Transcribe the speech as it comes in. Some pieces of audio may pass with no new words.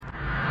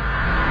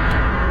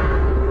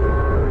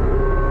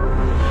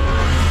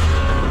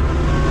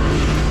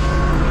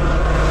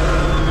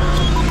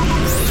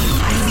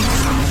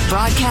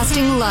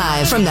Broadcasting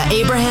live from the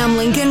Abraham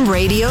Lincoln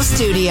Radio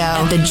Studio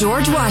at the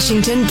George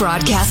Washington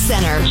Broadcast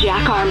Center.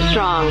 Jack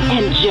Armstrong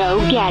and Joe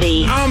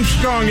Getty.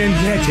 Armstrong and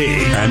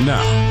Getty. And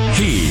now,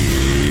 here's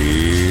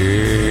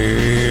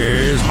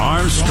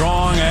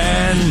Armstrong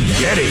and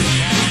Getty.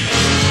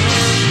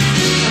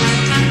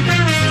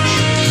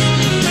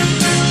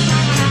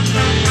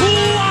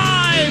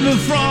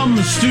 From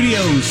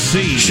Studio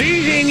C.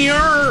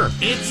 Senior!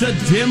 It's a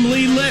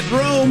dimly lit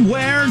room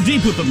where,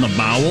 deep within the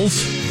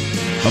bowels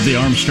of the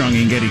Armstrong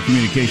and Getty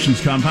Communications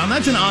compound,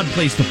 that's an odd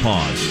place to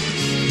pause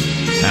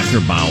after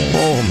bowels.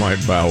 Oh, my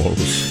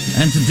bowels.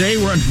 And today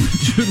we're under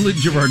the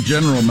tutelage of our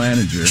general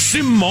manager,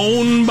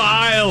 Simone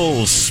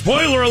Biles.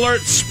 Spoiler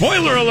alert,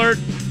 spoiler alert.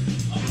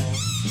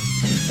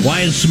 Why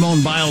is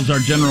Simone Biles our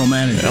general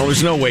manager? Well,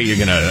 there's no way you're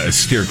going to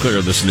steer clear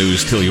of this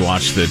news till you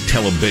watch the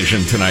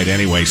television tonight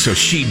anyway. So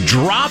she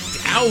dropped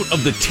out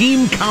of the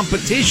team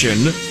competition.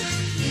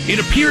 It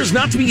appears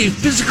not to be a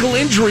physical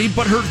injury,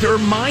 but her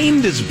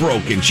mind is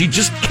broken. She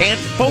just can't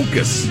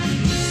focus.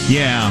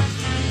 Yeah.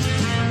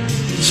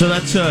 So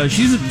that's,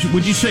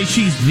 would you say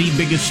she's the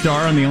biggest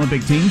star on the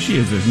Olympic team? She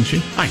is, isn't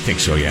she? I think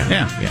so, yeah.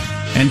 Yeah.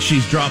 And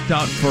she's dropped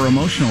out for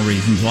emotional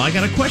reasons. Well, I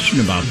got a question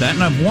about that,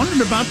 and I've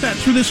wondered about that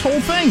through this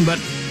whole thing, but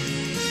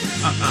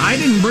I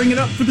didn't bring it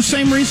up for the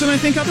same reason I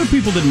think other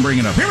people didn't bring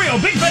it up. Here we go,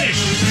 big finish!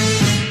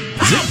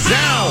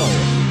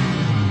 Zip-zow!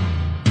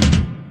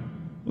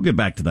 We'll get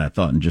back to that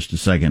thought in just a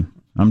second.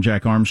 I'm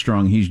Jack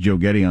Armstrong, he's Joe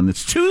Getty on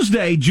this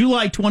Tuesday,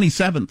 July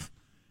 27th,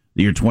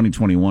 the year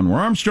 2021. We're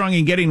Armstrong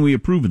and Getty, and we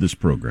approve of this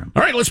program.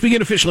 All right, let's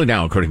begin officially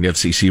now. According to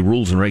FCC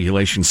rules and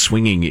regulations,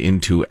 swinging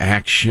into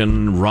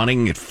action,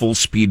 running at full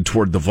speed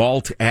toward the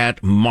vault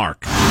at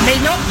Mark. May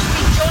not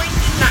be joined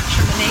in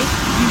matrimony.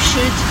 You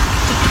should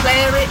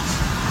declare it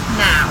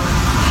now.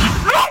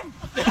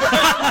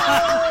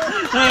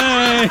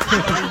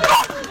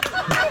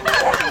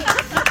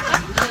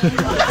 What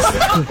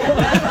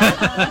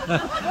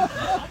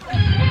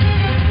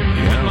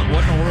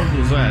in the world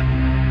was that?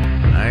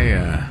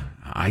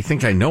 I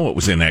think I know what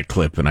was in that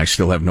clip, and I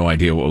still have no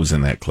idea what was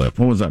in that clip.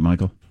 What was that,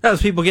 Michael? That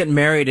was people getting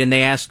married, and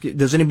they ask,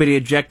 does anybody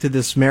object to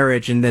this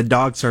marriage? And the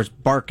dog starts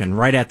barking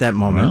right at that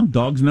moment. Well,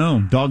 dogs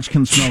know. Dogs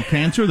can smell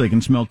cancer, they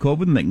can smell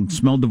COVID, and they can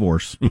smell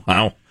divorce.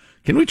 Wow.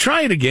 Can we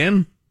try it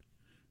again?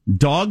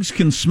 Dogs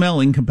can smell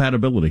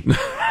incompatibility.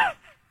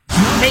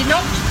 May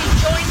not be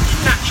joined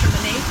in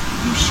matrimony.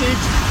 You should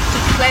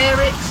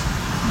declare it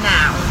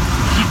now.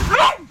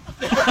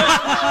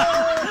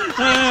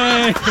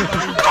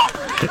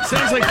 It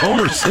sounds like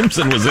Homer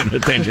Simpson was in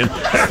attention.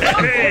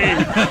 Hey!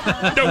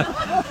 No.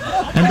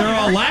 And they're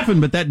all laughing,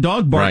 but that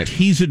dog barked, Right.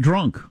 He's a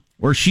drunk.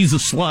 Or she's a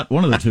slut.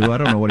 One of the two. I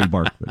don't know what he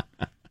barked. But.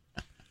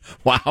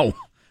 Wow.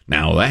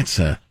 Now that's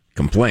a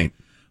complaint.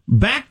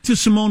 Back to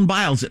Simone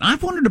Biles. And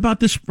I've wondered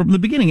about this from the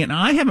beginning, and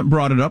I haven't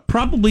brought it up,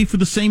 probably for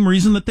the same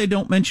reason that they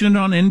don't mention it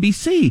on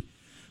NBC.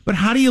 But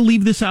how do you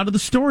leave this out of the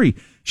story?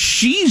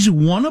 She's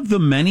one of the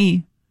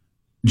many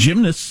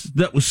gymnasts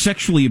that was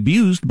sexually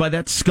abused by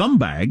that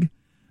scumbag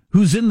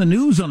who's in the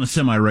news on a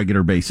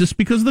semi-regular basis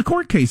because the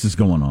court case is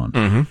going on.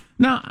 Mm-hmm.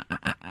 Now,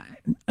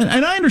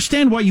 and I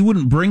understand why you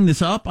wouldn't bring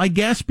this up, I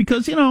guess,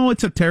 because,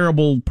 it's a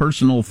terrible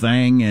personal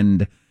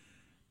thing,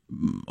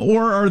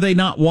 or are they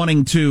not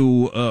wanting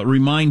to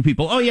remind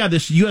people, oh, yeah,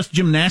 this U.S.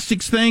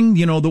 gymnastics thing,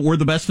 that we're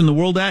the best in the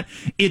world at,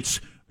 it's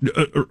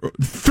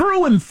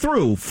through and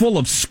through full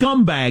of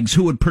scumbags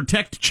who would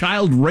protect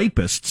child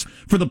rapists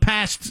for the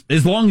past,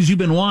 as long as you've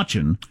been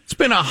watching. It's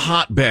been a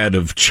hotbed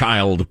of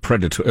child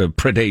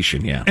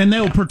predation, yeah. And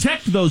they'll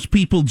protect those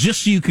people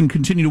just so you can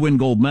continue to win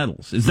gold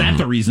medals. Is that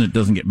the reason it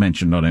doesn't get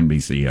mentioned on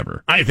NBC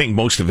ever? I think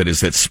most of it is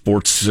that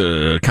sports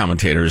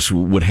commentators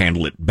would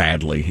handle it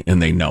badly,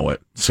 and they know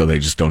it, so they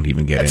just don't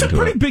even get into it. It's a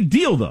pretty big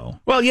deal, though.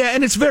 Well, yeah,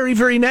 and it's very,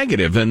 very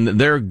negative, and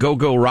they're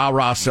go-go,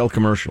 rah-rah, sell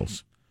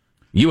commercials.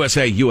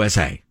 USA,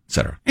 USA,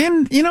 etc.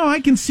 And, I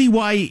can see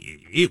why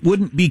it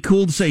wouldn't be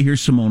cool to say, here's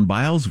Simone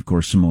Biles. Of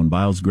course, Simone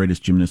Biles,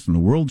 greatest gymnast in the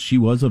world. She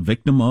was a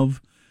victim of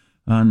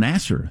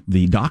Nasser,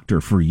 the doctor,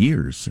 for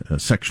years,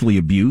 sexually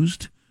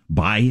abused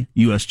by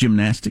U.S.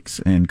 gymnastics,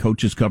 and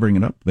coaches covering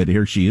it up. But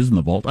here she is in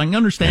the vault. I can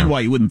understand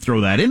why you wouldn't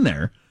throw that in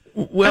there.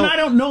 Well, and I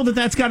don't know that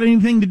that's got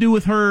anything to do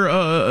with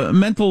her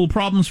mental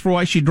problems for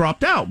why she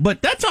dropped out,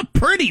 but that's a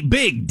pretty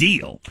big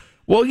deal.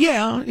 Well,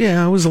 yeah,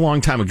 it was a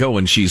long time ago,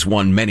 and she's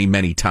won many,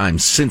 many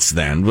times since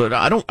then. But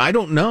I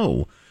don't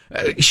know.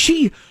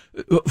 She,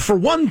 for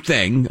one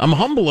thing, I'm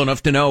humble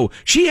enough to know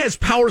she has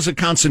powers of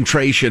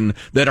concentration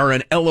that are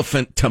an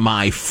elephant to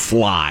my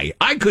fly.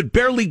 I could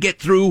barely get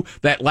through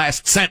that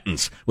last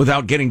sentence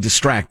without getting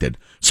distracted.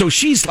 So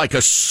she's like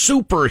a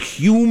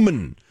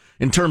superhuman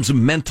in terms of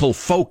mental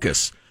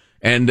focus.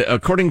 And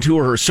according to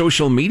her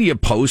social media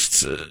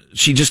posts,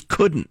 she just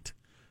couldn't.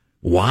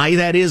 Why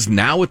that is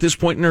now at this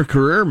point in her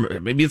career,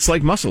 maybe it's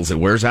like muscles. It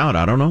wears out.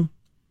 I don't know.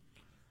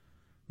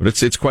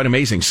 But it's quite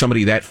amazing.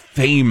 Somebody that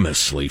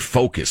famously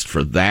focused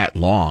for that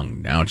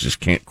long now just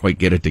can't quite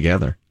get it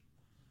together.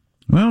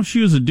 Well, if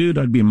she was a dude,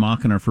 I'd be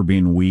mocking her for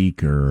being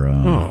weak or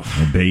a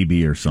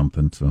baby or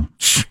something. So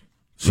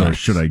So Nice.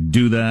 should I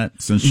do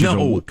that since she's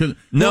No.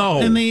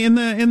 in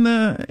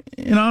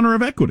honor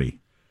of equity,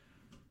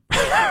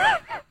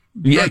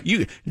 Yeah,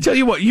 you tell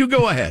you what, you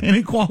go ahead.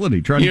 inequality,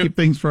 trying to keep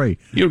things straight.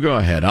 You go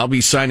ahead. I'll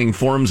be signing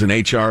forms in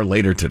HR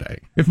later today.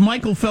 If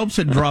Michael Phelps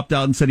had dropped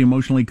out and said he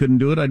emotionally couldn't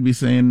do it, I'd be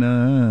saying,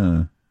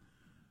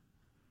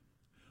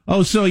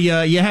 "Oh, so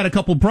you had a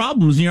couple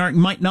problems, and you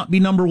might not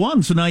be number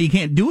one, so now you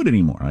can't do it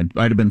anymore."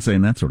 I'd have been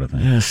saying that sort of thing.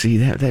 Yeah, see,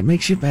 that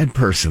makes you a bad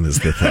person is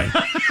the thing.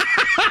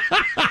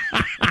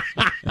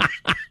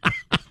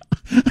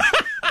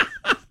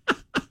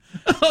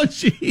 Oh,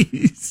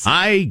 jeez.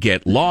 I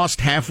get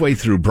lost halfway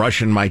through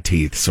brushing my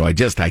teeth, so I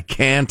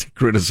can't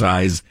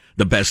criticize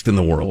the best in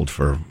the world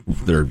for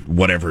their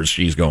whatever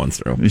she's going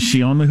through. Is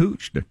she on the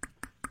hooch?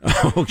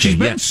 Okay, She's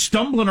been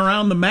stumbling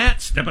around the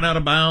mat, stepping out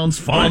of bounds,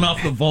 falling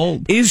off the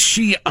vault. Is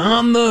she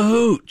on the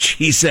hooch?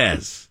 He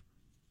says.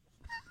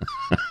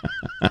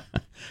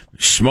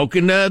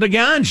 Smoking the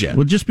ganja.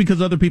 Well, just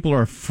because other people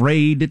are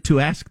afraid to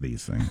ask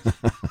these things.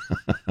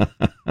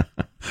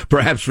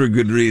 Perhaps for a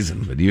good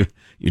reason, but you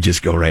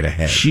just go right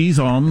ahead. She's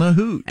on the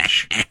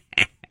hooch.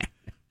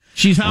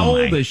 She's how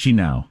old is she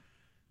now?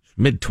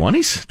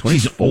 Mid-20s? 24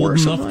 She's old or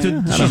something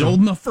enough like that? I she's don't know.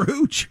 old enough for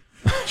hooch.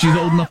 She's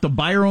old enough to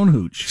buy her own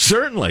hooch.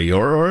 Certainly,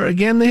 or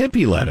again, the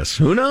hippie lettuce.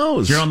 Who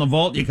knows? If you're on the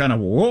vault, you kind of,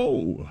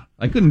 whoa.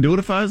 I couldn't do it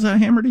if I was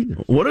hammered either.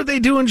 What do they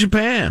do in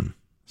Japan?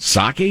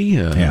 Sake?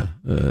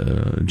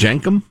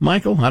 Jenkum,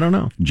 Michael? I don't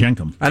know.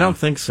 Jenkum. I don't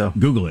think so.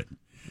 Google it.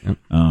 Yep.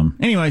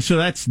 Anyway, so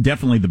that's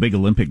definitely the big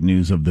Olympic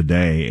news of the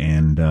day,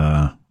 and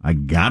I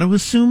got to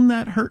assume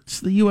that hurts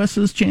the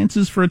U.S.'s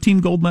chances for a team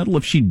gold medal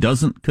if she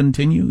doesn't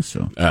continue.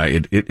 So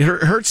it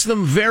hurts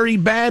them very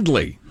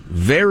badly.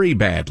 Very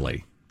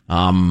badly.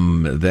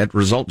 That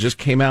result just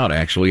came out,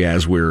 actually,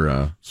 as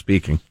we're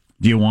speaking.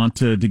 do you want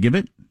to give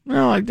it?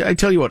 Well, I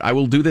tell you what, I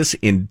will do this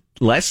in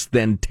less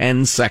than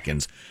 10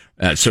 seconds.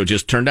 So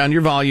just turn down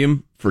your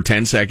volume for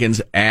 10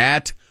 seconds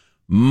at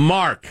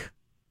Mark.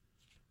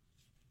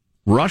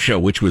 Russia,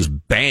 which was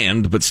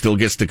banned but still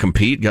gets to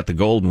compete, got the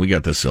gold, and we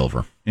got the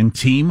silver. And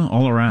team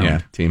all around.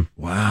 Yeah, team.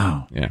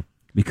 Wow. Yeah.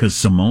 Because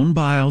Simone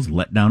Biles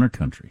let down her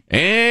country.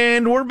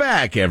 And we're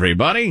back,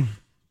 everybody.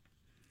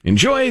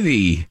 Enjoy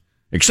the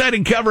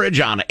exciting coverage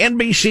on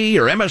NBC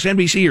or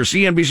MSNBC or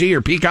CNBC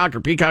or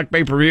Peacock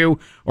pay-per-view,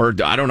 or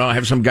I don't know,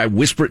 have some guy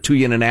whisper it to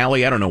you in an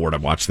alley. I don't know where to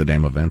watch the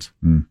damn events.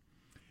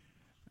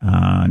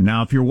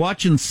 Now, if you're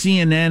watching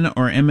CNN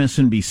or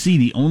MSNBC,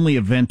 the only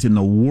event in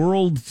the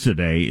world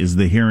today is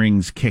the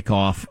hearings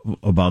kickoff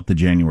about the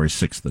January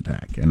 6th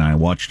attack. And I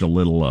watched a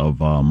little of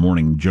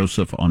Morning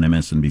Joseph on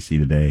MSNBC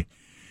today,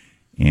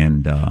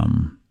 and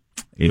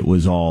it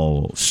was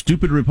all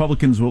stupid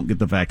Republicans won't get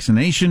the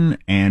vaccination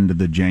and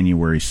the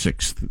January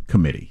 6th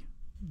committee.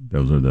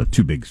 Those are the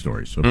two big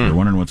stories. So if you're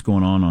wondering what's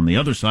going on the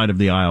other side of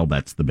the aisle,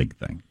 that's the big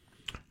thing.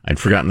 I'd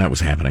forgotten that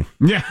was happening.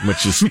 Yeah.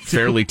 Which is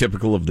fairly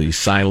typical of the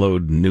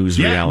siloed news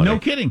reality. No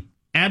kidding.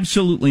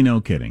 Absolutely no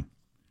kidding.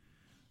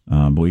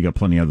 But we got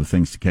plenty of other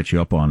things to catch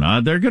you up on.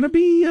 There's going to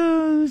be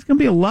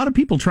a lot of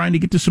people trying to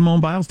get to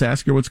Simone Biles to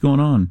ask her what's going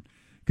on.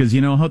 Because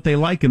you know what they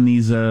like in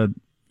these,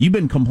 you've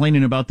been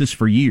complaining about this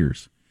for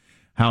years.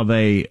 How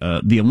the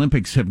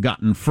Olympics have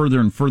gotten further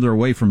and further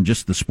away from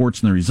just the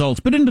sports and the results,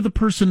 but into the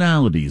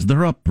personalities,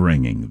 their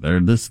upbringing, their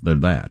this, their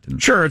that.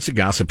 And sure, it's a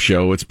gossip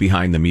show. It's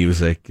behind the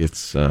music.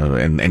 It's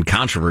and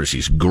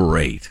controversy's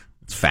great.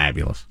 It's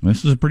fabulous.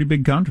 this is a pretty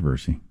big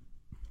controversy.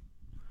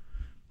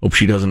 Hope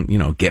she doesn't,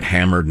 get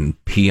hammered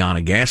and pee on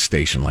a gas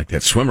station like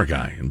that swimmer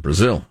guy in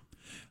Brazil,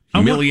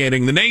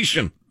 humiliating the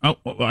nation. Oh,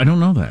 I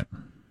don't know that.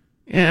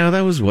 Yeah,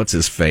 that was what's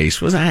his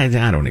face. I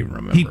don't even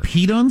remember. He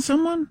peed on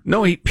someone?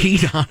 No, he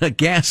peed on a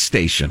gas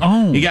station.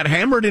 Oh. He got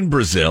hammered in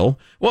Brazil.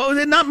 Well,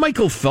 not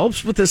Michael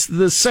Phelps, but the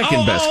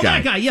second best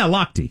guy. That guy, yeah,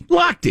 Lochte.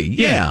 Lochte,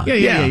 yeah.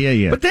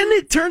 Yeah. But then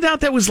it turned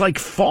out that was like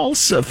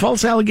false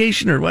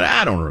allegation or what?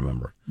 I don't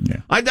remember.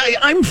 Yeah.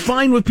 I'm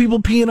fine with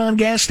people peeing on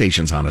gas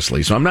stations,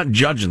 honestly, so I'm not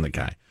judging the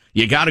guy.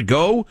 You got to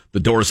go.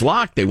 The door's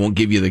locked. They won't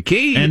give you the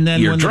key. And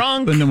then you're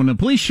drunk. And then when the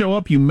police show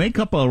up, you make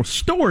up a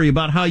story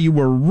about how you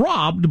were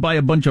robbed by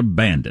a bunch of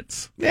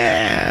bandits.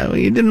 Yeah, well,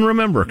 you didn't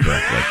remember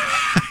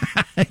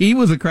correctly. He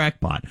was a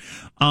crackpot.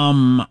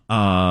 What was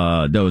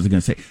I going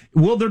to say?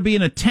 Will there be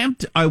an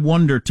attempt, I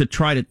wonder, to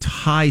try to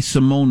tie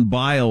Simone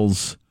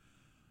Biles'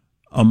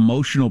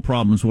 emotional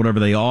problems, whatever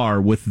they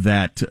are, with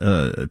that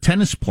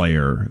tennis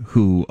player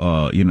who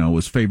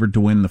was favored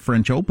to win the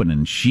French Open,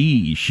 and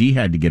she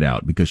had to get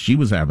out because she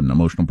was having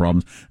emotional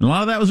problems, and a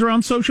lot of that was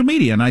around social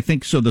media. And I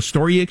think so the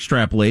story you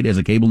extrapolate as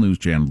a cable news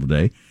channel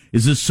today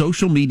is this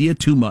social media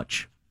too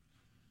much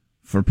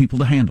for people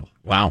to handle.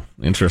 Wow,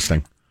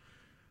 interesting.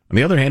 On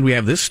the other hand, we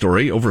have this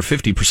story. Over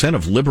 50%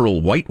 of liberal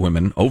white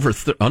women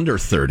under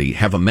 30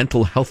 have a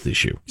mental health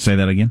issue. Say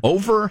that again?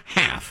 Over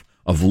half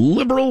of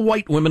liberal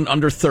white women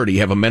under 30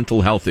 have a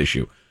mental health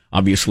issue.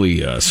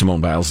 Obviously, Simone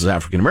Biles is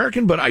African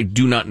American, but I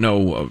do not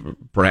know.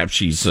 Perhaps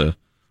she's in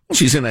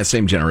that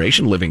same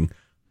generation, living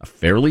a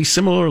fairly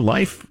similar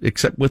life,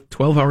 except with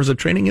 12 hours of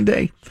training a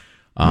day.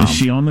 Is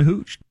she on the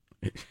hooch?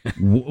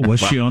 Was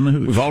she on the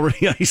Hooch? We've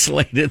already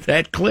isolated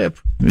that clip.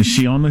 Is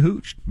she on the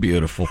Hooch?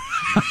 Beautiful.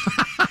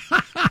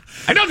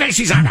 I don't think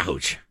she's on the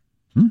Hooch.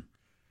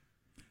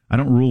 I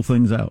don't rule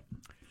things out.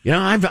 You know,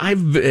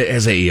 I've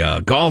as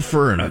a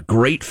golfer and a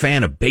great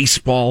fan of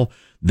baseball,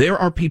 there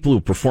are people who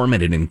perform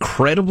at an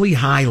incredibly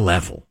high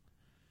level,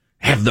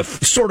 have the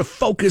sort of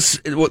focus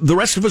the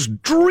rest of us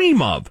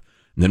dream of,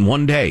 and then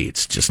one day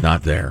it's just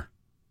not there,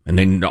 and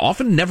they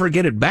often never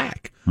get it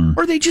back,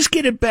 or they just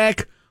get it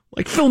back.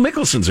 Like Phil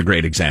Mickelson's a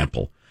great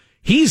example.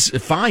 He's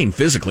fine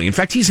physically. In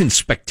fact, he's in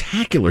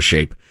spectacular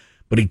shape.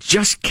 But he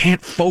just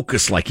can't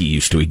focus like he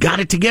used to. He got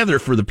it together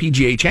for the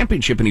PGA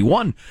Championship and he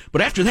won.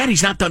 But after that,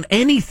 he's not done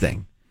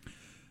anything.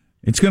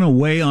 It's going to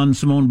weigh on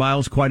Simone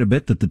Biles quite a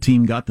bit that the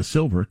team got the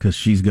silver because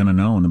she's going to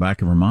know in the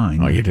back of her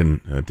mind. Oh, you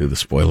didn't do the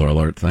spoiler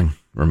alert thing,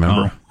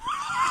 remember?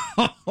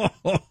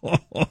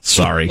 Oh.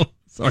 Sorry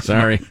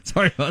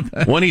about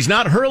that. When he's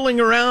not hurling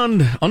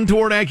around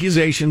untoward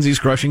accusations, he's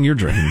crushing your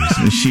dreams.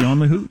 Is she on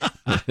the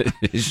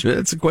Hooch?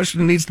 That's a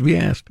question that needs to be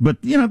asked. But,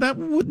 you know, that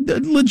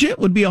legit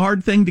would be a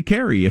hard thing to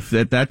carry if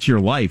that's your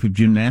life, if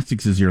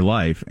gymnastics is your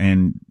life,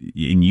 and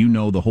you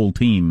know the whole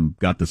team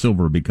got the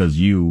silver because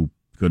you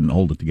couldn't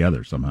hold it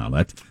together somehow.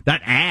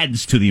 That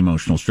adds to the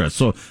emotional stress.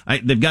 So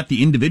they've got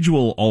the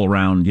individual all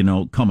around, you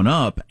know, coming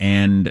up,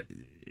 and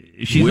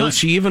will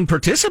she even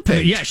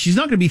participate? Yeah, she's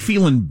not going to be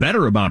feeling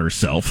better about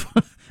herself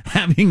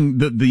having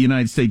the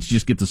United States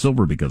just get the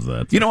silver because of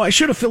that. You know, I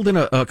should have filled in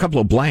a couple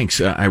of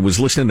blanks. I was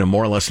listening to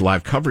more or less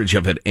live coverage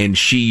of it, and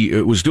she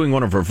was doing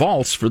one of her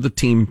vaults for the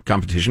team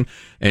competition,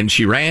 and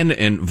she ran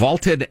and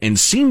vaulted and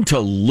seemed to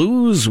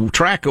lose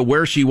track of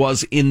where she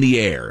was in the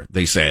air,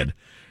 they said.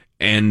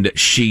 And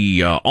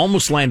she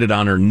almost landed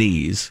on her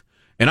knees.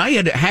 And I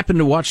had happened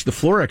to watch the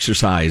floor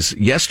exercise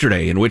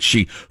yesterday in which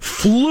she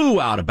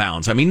flew out of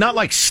bounds. I mean, not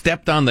like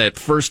stepped on that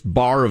first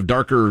bar of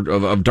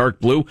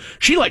dark blue.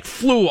 She like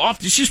flew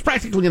off. She's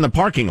practically in the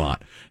parking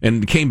lot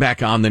and came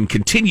back on, then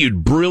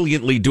continued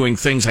brilliantly doing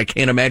things I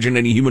can't imagine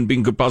any human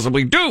being could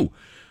possibly do.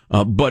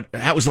 But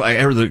that was like,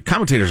 the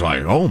commentators were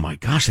like, oh my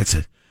gosh,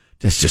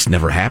 this just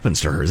never happens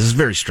to her. This is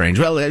very strange.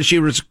 Well, she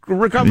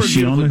recovered. Is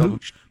she on the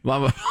Hooch?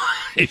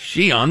 Is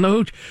she on the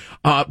Hooch?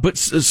 But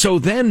so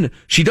then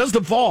she does the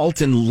vault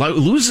and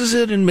loses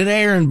it in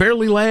midair and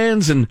barely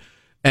lands and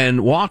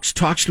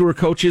talks to her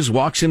coaches,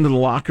 walks into the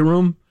locker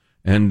room,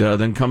 and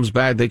then comes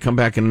back. They come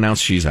back and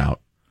announce she's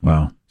out.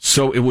 Wow.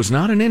 So it was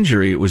not an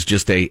injury. It was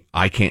just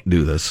I can't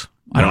do this.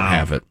 I don't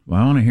have it.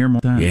 Well, I want to hear more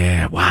of that.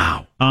 Yeah,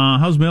 wow.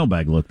 How's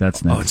mailbag look?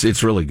 That's next. Oh,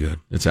 it's really good.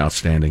 It's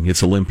outstanding.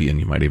 It's Olympian,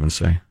 you might even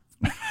say.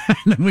 And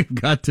then we've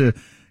got to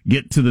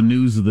get to the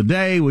news of the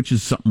day, which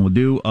is something we'll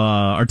do.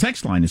 Our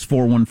text line is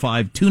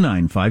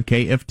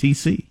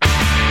 415-295-KFTC.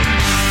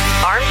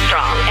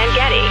 Armstrong and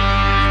Getty.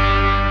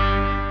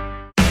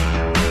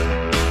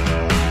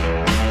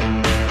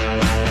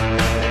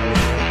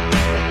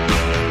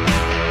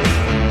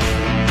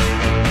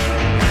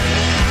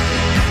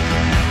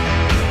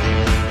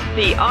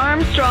 The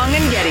Armstrong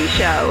and Getty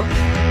Show.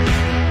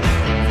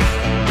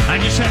 I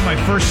just had my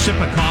first sip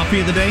of coffee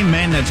of the day.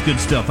 Man, that's good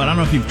stuff. I don't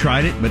know if you've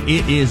tried it, but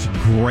it is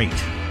great.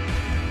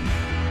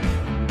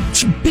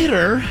 It's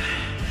bitter,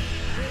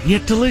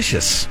 yet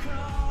delicious.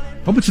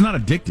 Hope it's not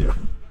addictive.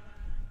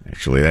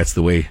 Actually, that's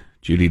the way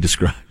Judy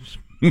describes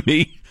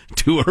me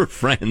to her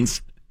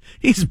friends.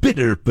 He's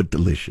bitter, but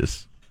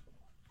delicious.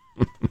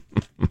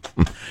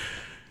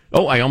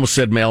 Oh, I almost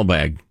said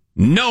mailbag.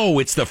 No,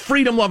 it's the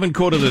freedom-loving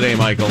quote of the day,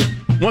 Michael.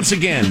 Once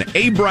again,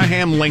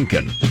 Abraham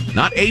Lincoln.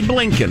 Not Abe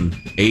Lincoln,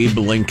 Abe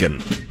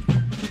Lincoln.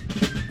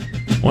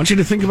 I want you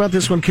to think about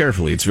this one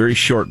carefully. It's very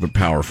short but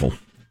powerful.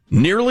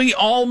 Nearly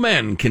all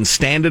men can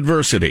stand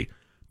adversity,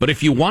 but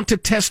if you want to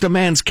test a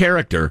man's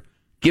character,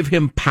 give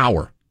him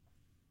power.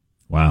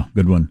 Wow,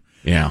 good one.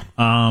 Yeah.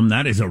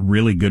 That is a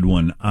really good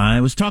one. I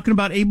was talking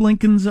about Abe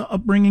Lincoln's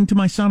upbringing to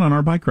my son on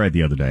our bike ride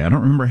the other day. I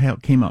don't remember how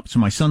it came up. So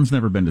my son's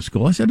never been to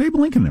school. I said, Abe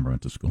Lincoln never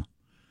went to school.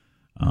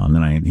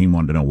 Then he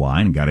wanted to know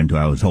why and got into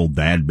how his whole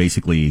dad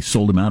basically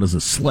sold him out as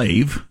a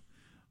slave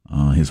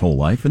his whole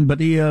life.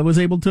 But he was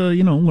able to,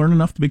 learn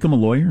enough to become a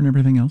lawyer and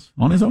everything else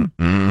on his own.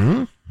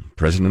 Mm-hmm.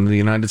 President of the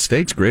United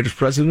States, greatest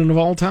president of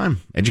all time.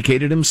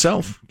 Educated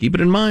himself. Keep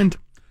it in mind.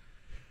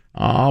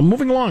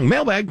 Moving along.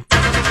 Mailbag.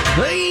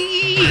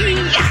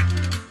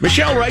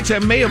 Michelle writes, I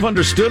may have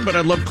understood, but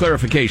I'd love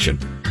clarification.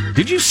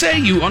 Did you say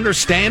you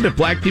understand if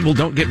black people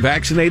don't get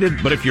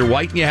vaccinated, but if you're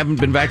white and you haven't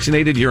been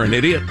vaccinated, you're an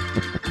idiot?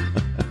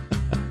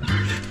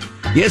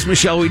 Yes,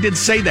 Michelle, we did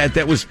say that.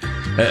 That was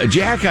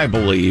Jack, I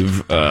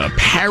believe,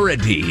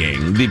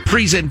 parodying the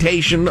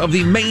presentation of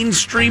the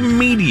mainstream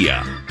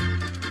media.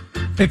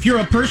 If you're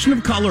a person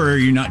of color or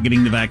you're not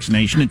getting the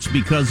vaccination, it's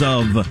because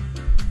of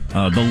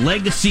the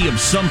legacy of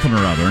something or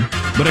other.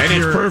 But and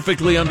it's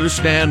perfectly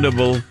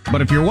understandable.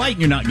 But if you're white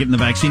and you're not getting the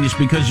vaccine, it's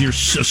because you're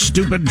a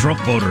stupid drunk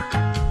voter.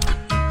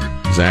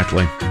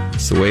 Exactly.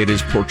 It's the way it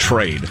is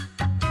portrayed.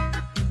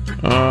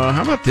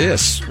 How about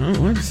this?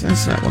 Oh,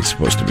 that's that one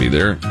supposed to be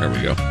there. There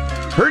we go.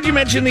 Heard you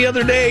mention the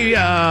other day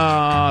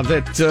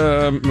that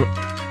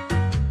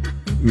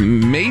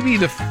maybe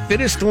the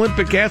fittest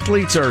Olympic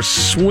athletes are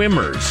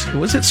swimmers.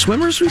 Was it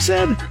swimmers we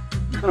said? I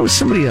thought it was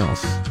somebody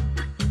else.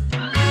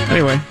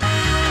 Anyway,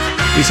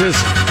 he says,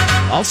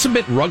 I'll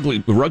submit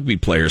rugby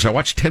players. I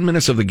watched 10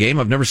 minutes of the game.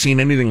 I've never seen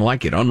anything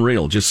like it.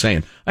 Unreal, just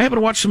saying. I happened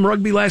to watch some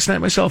rugby last night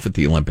myself at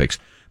the Olympics.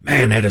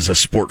 Man, that is a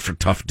sport for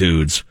tough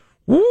dudes.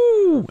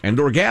 Woo!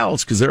 And/or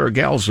gals, because there are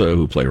gals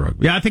who play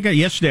rugby. Yeah, I think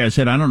yesterday I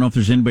said, I don't know if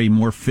there's anybody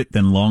more fit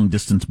than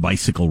long-distance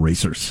bicycle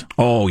racers.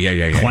 Oh,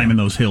 yeah. Climbing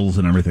those hills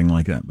and everything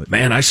like that. But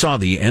man, I saw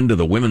the end of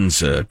the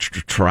women's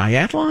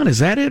triathlon. Is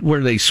that it?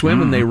 Where they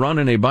swim and they run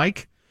and they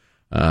bike?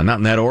 Not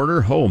in that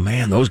order. Oh,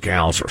 man, those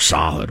gals are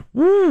solid.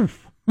 Woo!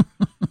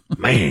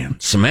 Man,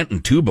 cement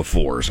and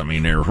 2x4s. I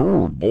mean, they're,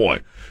 oh,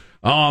 boy.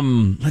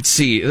 Let's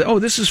see. Oh,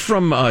 this is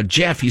from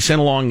Jeff. He sent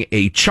along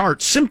a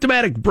chart.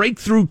 Symptomatic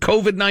breakthrough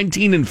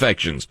COVID-19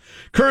 infections.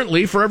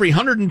 Currently, for every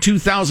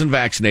 102,000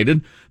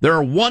 vaccinated, there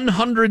are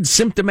 100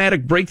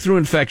 symptomatic breakthrough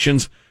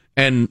infections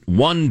and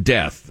 1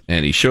 death.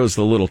 And he shows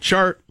the little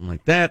chart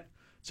like that.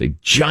 It's a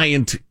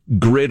giant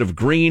grid of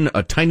green,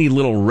 a tiny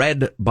little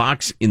red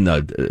box in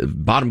the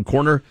bottom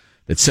corner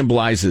that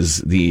symbolizes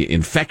the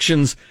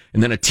infections,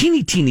 and then a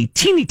teeny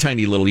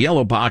tiny little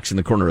yellow box in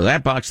the corner of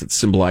that box that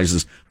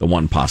symbolizes the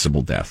 1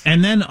 possible death.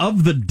 And then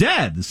of the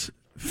deaths,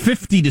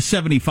 50 to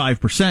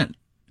 75%,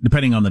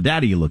 depending on the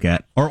data you look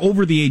at, are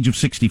over the age of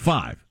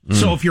 65.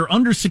 So if you're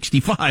under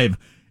 65,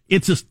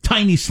 it's a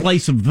tiny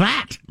slice of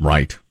that.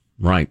 Right.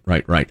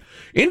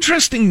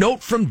 Interesting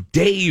note from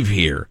Dave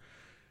here.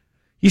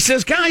 He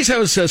says, guys, I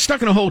was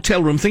stuck in a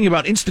hotel room thinking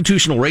about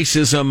institutional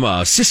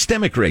racism,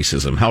 systemic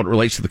racism, how it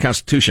relates to the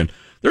Constitution.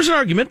 There's an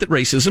argument that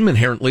racism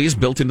inherently is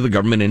built into the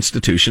government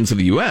institutions of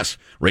the U.S.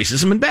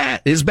 Racism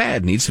is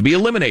bad, needs to be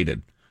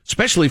eliminated,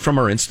 especially from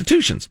our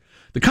institutions.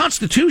 The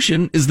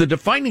Constitution is the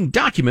defining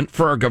document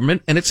for our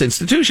government and its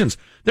institutions.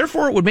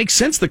 Therefore, it would make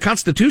sense the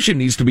Constitution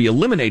needs to be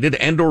eliminated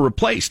and or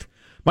replaced.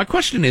 My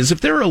question is,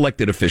 if there are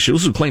elected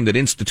officials who claim that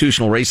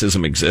institutional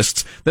racism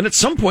exists, then at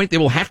some point they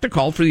will have to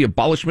call for the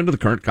abolishment of the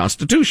current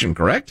Constitution,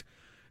 correct?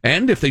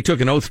 And if they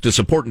took an oath to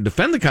support and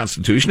defend the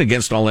Constitution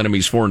against all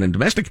enemies, foreign and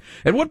domestic,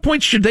 at what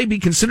point should they be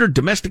considered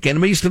domestic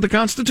enemies to the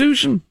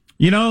Constitution?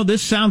 You know,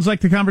 this sounds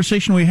like the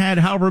conversation we had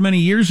however many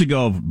years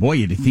ago. Boy,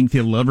 you think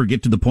they'll ever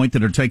get to the point that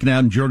they're taking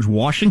out George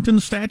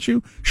Washington's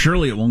statue?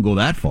 Surely it won't go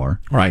that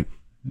far. Right.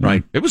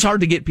 It was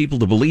hard to get people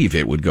to believe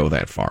it would go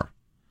that far.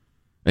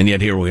 And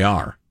yet here we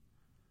are.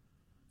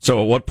 So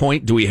at what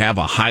point do we have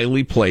a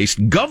highly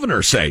placed governor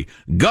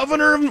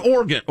of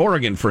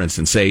Oregon, for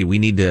instance, say we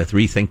need to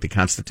rethink the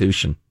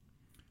Constitution?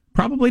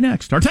 Probably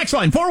next. Our text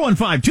line,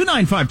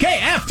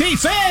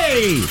 415-295-KFTC.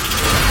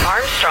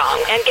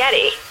 Armstrong and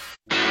Getty.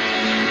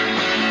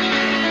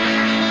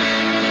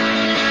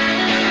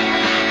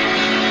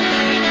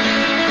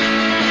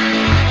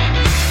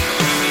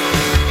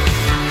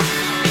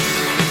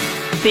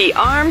 The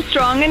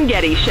Armstrong and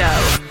Getty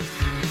Show.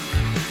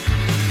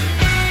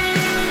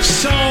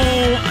 So,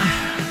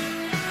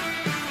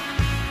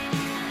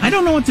 I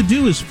don't know what to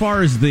do as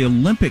far as the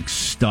Olympics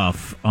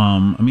stuff.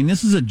 I mean,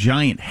 this is a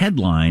giant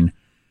headline.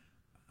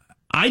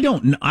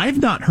 I've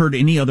not heard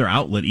any other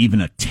outlet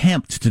even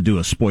attempt to do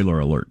a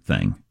spoiler alert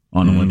thing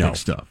on Olympic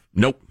stuff.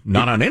 Nope,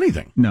 not on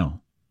anything.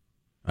 No.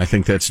 I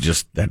think that's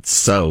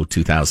so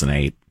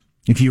 2008.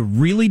 If you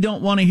really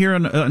don't want to hear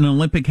an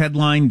Olympic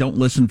headline, don't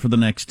listen for the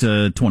next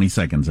 20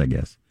 seconds, I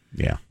guess.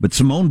 Yeah. But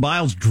Simone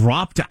Biles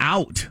dropped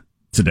out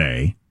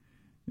today.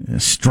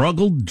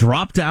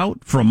 Dropped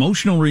out for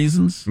emotional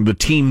reasons. The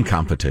team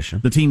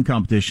competition.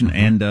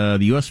 And the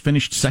U.S.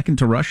 finished second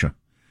to Russia.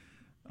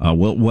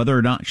 Whether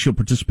or not she'll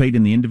participate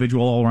in the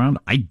individual all-around,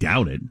 I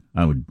doubt it.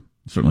 I would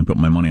certainly put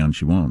my money on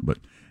she won't.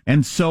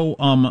 And so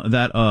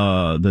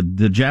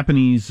the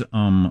Japanese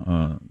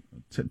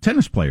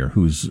tennis player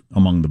who's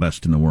among the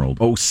best in the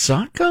world.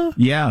 Osaka?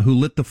 Yeah, who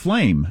lit the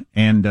flame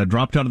and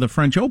dropped out of the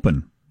French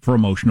Open for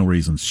emotional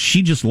reasons.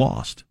 She just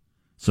lost.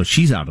 So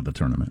she's out of the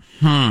tournament.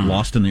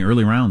 Lost in the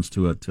early rounds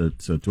to a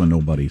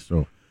nobody.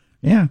 So,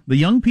 yeah, the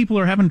young people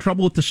are having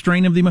trouble with the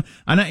strain of the...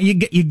 And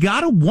you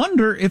got to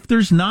wonder if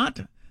there's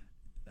not...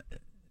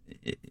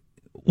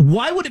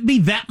 Why would it be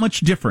that much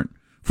different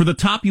for the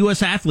top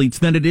U.S. athletes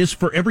than it is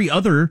for every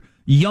other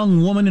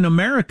young woman in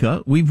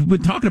America? We've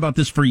been talking about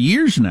this for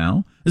years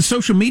now. The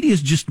social media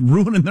is just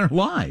ruining their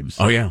lives.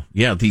 Oh, yeah.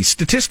 Yeah, the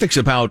statistics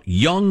about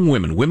young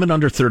women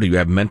under 30 who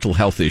have mental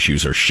health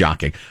issues are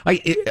shocking.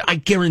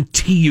 I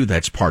guarantee you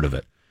that's part of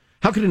it.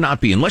 How could it not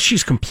be? Unless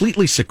she's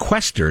completely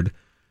sequestered.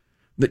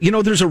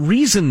 There's a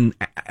reason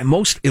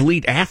most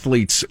elite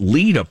athletes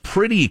lead a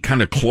pretty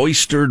kind of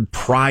cloistered,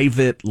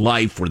 private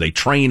life where they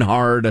train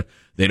hard.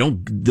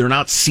 They're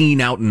not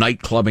seen out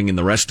night clubbing and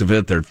the rest of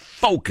it. They're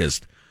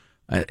focused.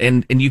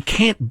 And you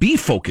can't be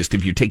focused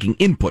if you're taking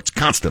inputs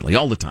constantly,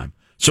 all the time.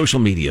 Social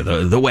media,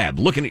 the web,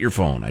 looking at your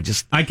phone.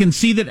 I can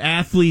see that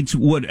athletes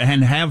would,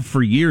 and have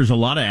for years, a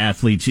lot of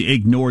athletes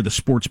ignore the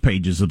sports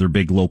pages of their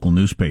big local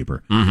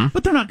newspaper. Mm-hmm.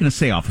 But they're not going to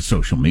stay off of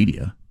social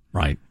media.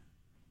 Right.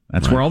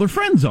 That's where all their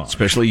friends are.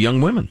 Especially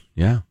young women.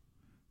 Yeah.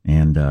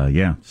 And,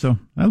 so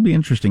that'll be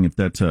interesting if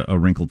that's a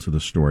wrinkle to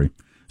the story.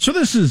 So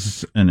this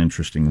is an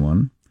interesting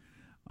one.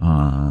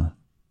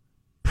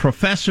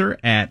 Professor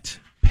at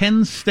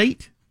Penn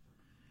State.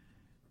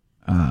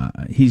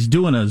 He's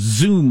doing a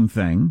Zoom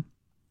thing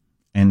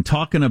and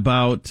talking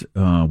about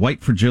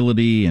white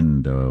fragility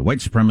and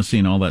white supremacy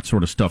and all that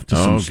sort of stuff to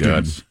some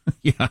students.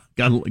 Yeah,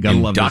 gotta love this.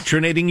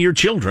 Indoctrinating your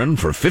children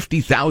for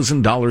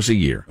 $50,000 a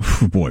year.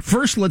 Oh, boy.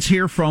 First, let's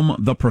hear from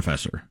the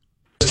professor.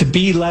 To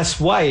be less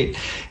white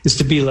is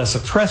to be less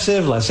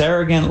oppressive, less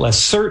arrogant, less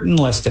certain,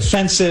 less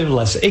defensive,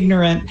 less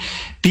ignorant.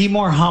 Be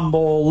more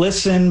humble,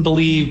 listen,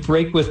 believe,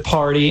 break with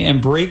party, and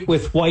break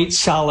with white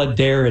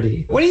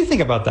solidarity. What do you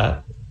think about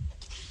that?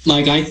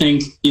 Like, I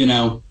think,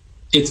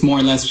 it's more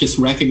or less just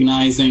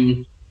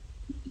recognizing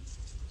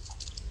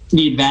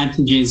the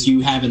advantages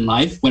you have in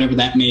life, whatever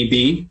that may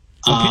be,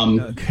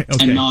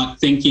 and not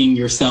thinking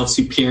yourself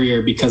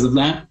superior because of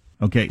that.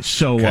 Okay,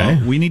 so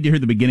we need to hear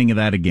the beginning of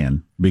that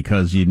again,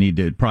 because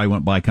it probably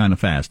went by kind of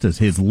fast, as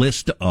his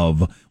list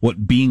of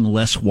what being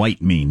less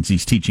white means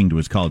he's teaching to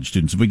his college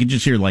students. If we could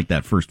just hear like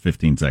that first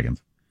 15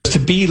 seconds. To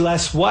be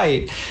less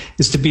white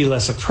is to be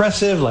less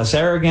oppressive, less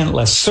arrogant,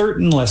 less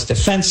certain, less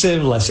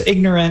defensive, less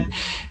ignorant.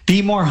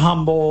 Be more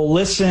humble,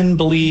 listen,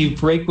 believe,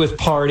 break with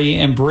party,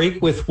 and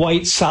break with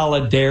white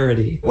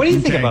solidarity. What do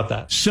you think about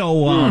that?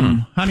 So,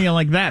 how do you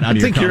like that? I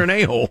think you're an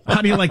a-hole.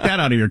 How do you like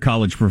that out of your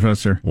college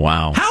professor?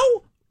 Wow. How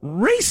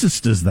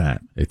racist is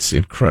that? It's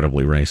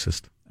incredibly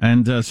racist.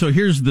 And so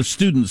here's the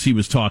students he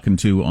was talking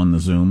to on the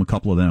Zoom, a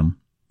couple of them.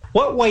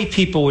 What white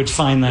people would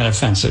find that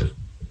offensive?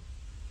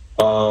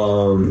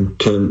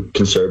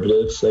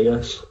 Conservatives, I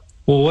guess.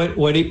 Well,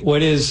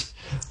 what's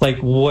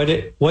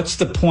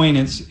the point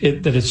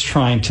that it's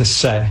trying to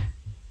say?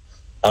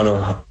 I don't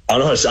know how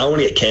to say. I don't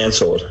want to get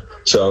canceled,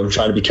 so I'm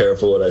trying to be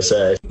careful what I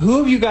say. Who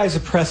have you guys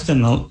oppressed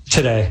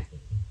today?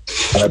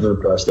 I haven't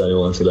oppressed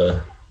anyone today.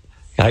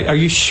 Are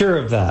you sure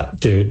of that,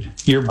 dude?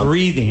 You're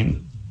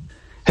breathing.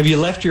 Have you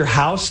left your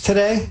house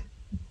today?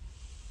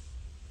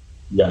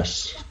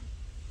 Yes.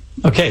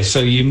 Okay, so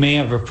you may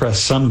have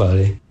oppressed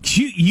somebody.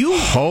 You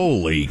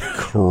holy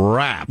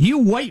crap. You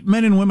white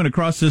men and women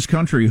across this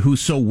country who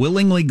so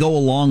willingly go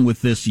along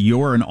with this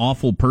 "you're an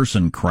awful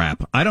person"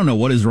 crap. I don't know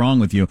what is wrong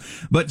with you.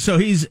 But so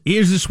here's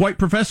this white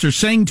professor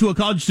saying to a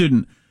college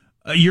student,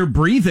 you're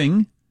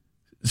breathing.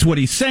 So what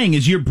he's saying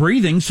is you're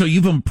breathing, so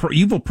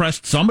you've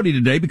oppressed somebody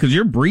today because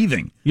you're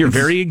breathing. Your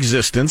very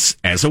existence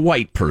as a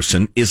white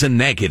person is a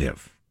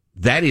negative.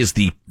 That is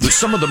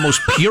some of the most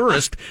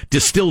purest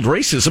distilled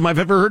racism I've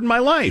ever heard in my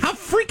life. How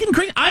freaking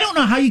crazy. I don't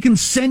know how you can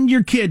send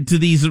your kid to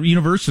these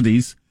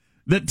universities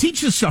that teach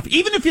this stuff,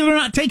 even if you're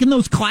not taking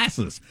those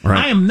classes.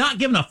 Right. I am not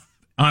giving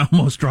I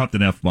almost dropped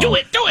an F-bomb. Do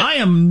it! I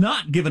am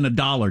not giving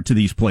 $1 to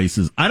these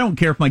places. I don't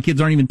care if my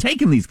kids aren't even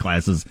taking these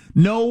classes.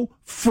 No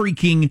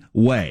freaking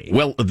way.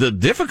 Well, the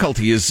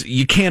difficulty is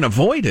you can't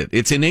avoid it.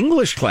 It's in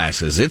English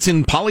classes. It's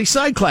in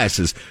poli-sci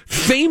classes.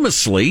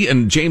 Famously,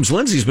 and James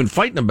Lindsay's been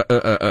fighting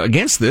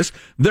against this,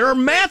 there are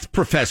math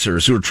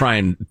professors who are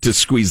trying to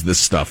squeeze this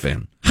stuff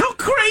in. How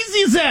crazy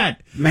is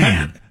that?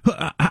 Man.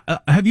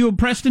 Have you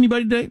oppressed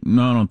anybody today?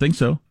 No, I don't think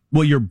so.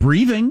 Well, you're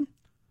breathing.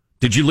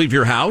 Did you leave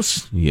your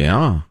house?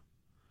 Yeah.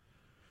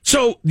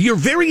 So your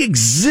very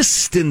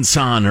existence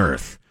on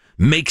Earth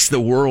makes the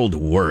world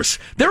worse.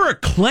 There are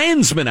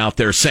Klansmen out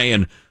there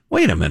saying,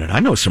 wait a minute, I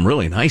know some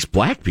really nice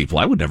black people.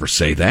 I would never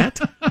say that.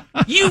 God,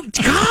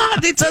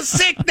 it's a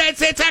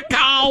sickness. It's a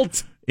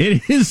cult.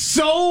 It is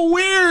so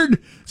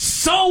weird.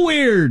 So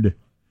weird.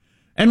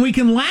 And we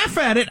can laugh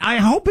at it. I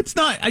hope it's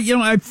not,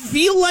 I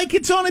feel like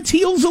it's on its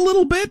heels a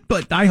little bit,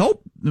 but I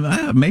hope,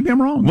 maybe I'm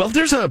wrong. Well,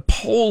 there's a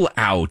poll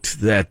out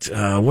that,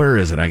 where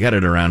is it? I got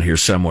it around here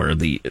somewhere.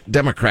 The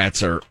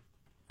Democrats are,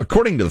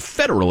 according to the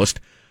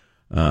Federalist,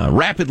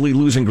 rapidly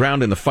losing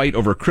ground in the fight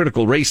over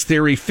critical race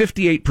theory.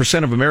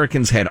 58% of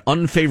Americans had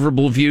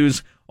unfavorable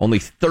views. Only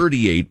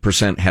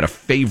 38% had a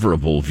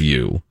favorable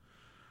view.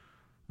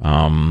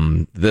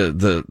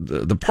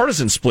 The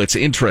partisan split's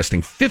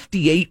interesting.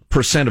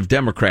 58% of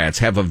Democrats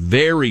have a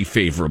very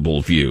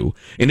favorable view,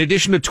 in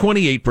addition to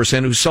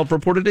 28% who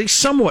self-reported a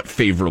somewhat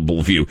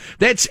favorable view.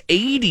 That's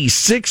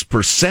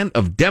 86%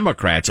 of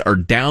Democrats are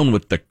down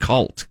with the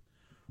cult.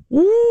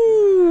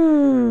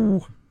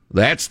 Ooh,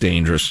 that's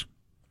dangerous.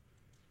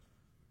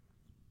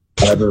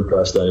 I haven't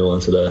oppressed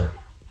anyone today.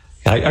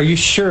 Are you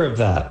sure of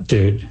that,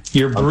 dude?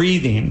 You're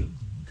breathing.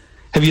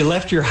 Have you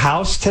left your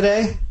house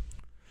today?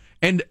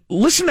 And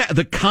listen to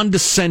the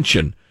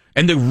condescension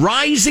and the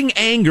rising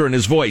anger in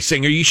his voice,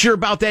 saying, are you sure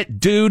about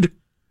that, dude?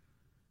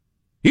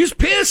 He was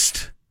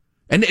pissed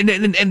and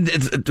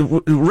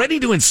ready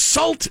to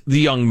insult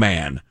the young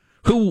man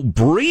who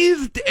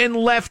breathed and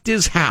left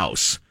his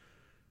house.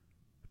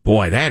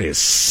 Boy, that is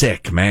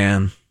sick,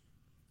 man.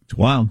 It's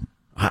wild.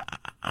 I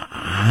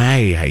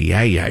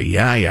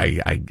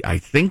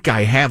think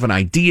I have an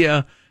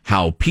idea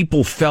how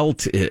people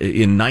felt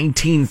in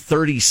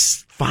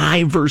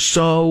 1935 or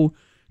so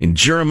in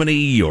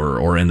Germany,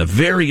 or in the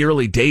very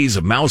early days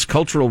of Mao's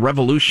Cultural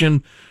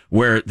Revolution,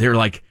 where they're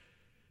like,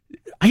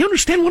 I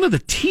understand one of the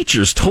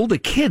teachers told the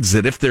kids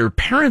that if their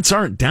parents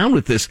aren't down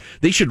with this,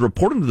 they should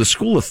report them to the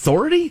school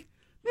authority.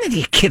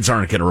 Kids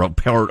aren't going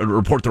to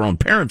report their own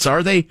parents,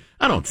 are they?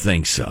 I don't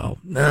think so.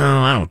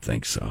 No, I don't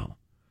think so.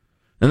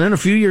 And then a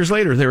few years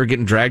later, they were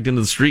getting dragged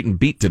into the street and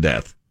beat to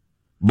death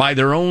by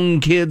their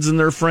own kids and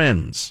their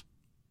friends.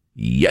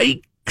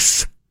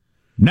 Yikes.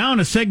 Now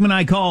in a segment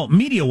I call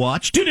Media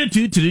Watch. Thank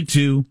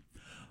you.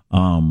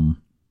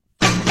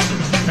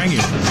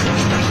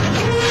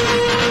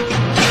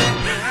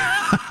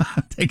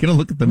 Taking a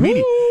look at the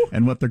media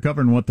and what they're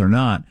covering and what they're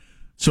not.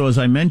 So as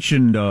I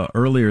mentioned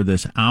earlier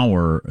this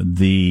hour,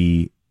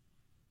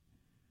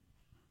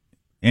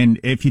 and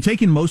if you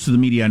take in most of the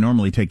media I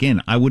normally take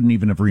in, I wouldn't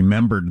even have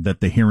remembered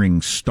that the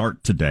hearings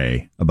start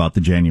today about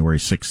the January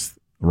 6th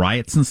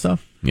riots and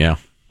stuff. Yeah.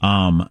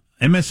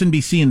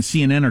 MSNBC and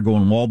CNN are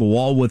going wall to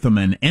wall with them,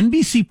 and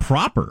NBC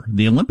proper,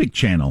 the Olympic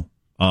channel,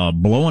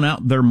 blowing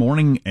out their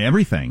morning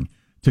everything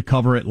to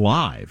cover it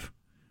live,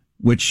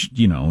 which,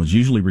 is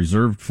usually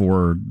reserved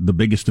for the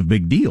biggest of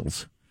big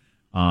deals.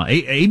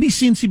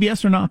 ABC and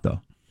CBS are not,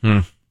 though.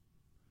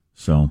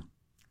 So,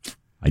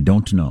 I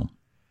don't know.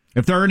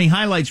 If there are any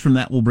highlights from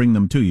that, we'll bring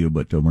them to you,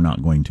 but we're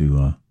not going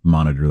to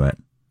monitor that.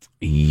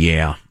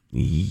 Yeah.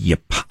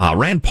 Yep.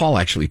 Rand Paul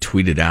actually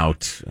tweeted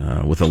out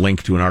with a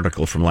link to an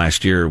article from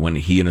last year when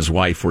he and his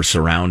wife were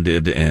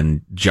surrounded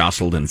and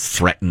jostled and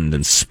threatened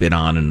and spit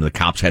on, and the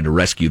cops had to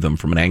rescue them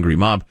from an angry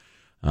mob.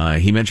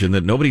 He mentioned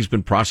that nobody's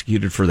been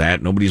prosecuted for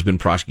that. Nobody's been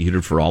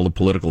prosecuted for all the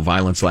political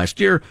violence last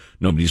year.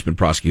 Nobody's been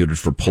prosecuted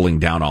for pulling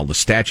down all the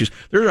statues.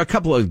 There are a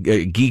couple of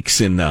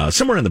geeks in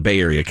somewhere in the Bay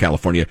Area,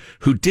 California,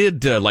 who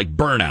did like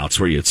burnouts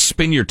where you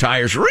spin your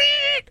tires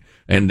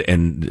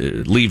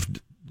and leave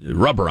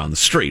rubber on the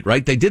street,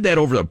 right? They did that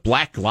over the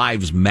Black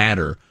Lives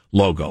Matter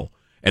logo,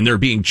 and they're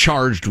being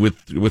charged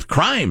with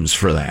crimes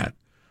for that.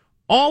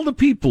 All the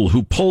people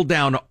who pulled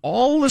down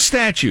all the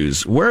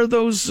statues, where are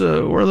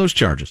those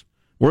charges?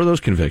 Where are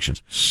those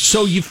convictions?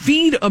 So you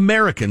feed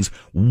Americans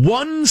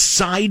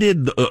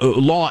one-sided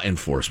law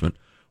enforcement,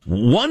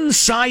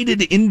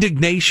 one-sided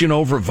indignation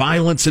over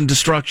violence and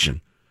destruction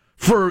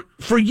for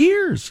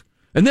years.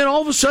 And then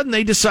all of a sudden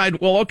they decide,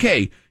 well,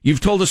 okay,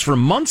 you've told us for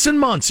months and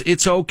months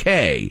it's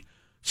okay,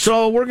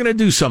 so we're going to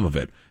do some of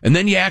it. And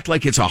then you act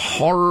like it's a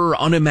horror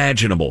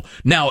unimaginable.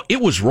 Now, it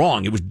was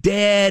wrong. It was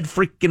dead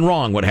freaking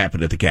wrong what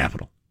happened at the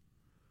Capitol.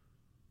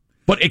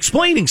 But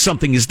explaining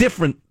something is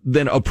different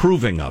than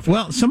approving of it.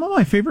 Well, some of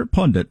my favorite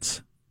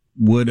pundits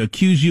would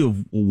accuse you of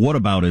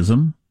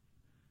whataboutism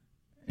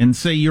and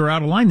say you're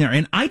out of line there.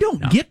 And I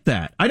don't get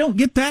that. I don't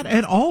get that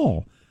at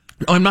all.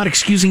 I'm not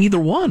excusing either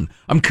one.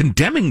 I'm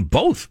condemning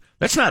both.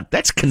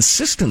 That's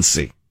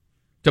consistency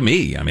to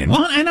me. I mean,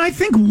 well, and I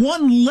think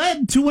one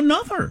led to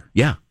another.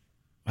 Yeah.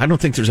 I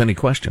don't think there's any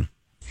question.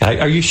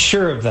 Are you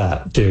sure of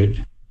that,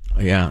 dude?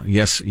 Yeah.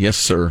 Yes,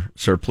 sir.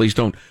 Sir, please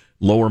don't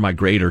lower my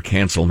grade or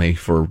cancel me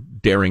for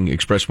daring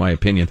express my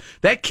opinion.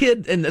 That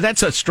kid, and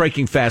that's a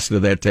striking facet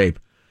of that tape.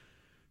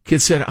 Kid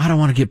said, I don't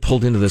want to get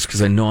pulled into this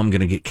because I know I'm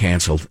going to get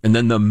canceled. And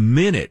then the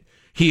minute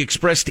he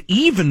expressed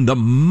even the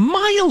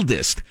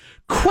mildest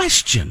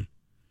question,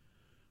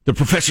 the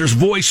professor's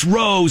voice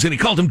rose and he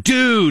called him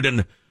dude,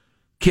 and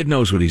kid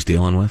knows what he's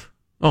dealing with.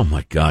 Oh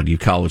my God, you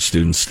college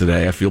students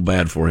today, I feel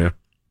bad for you.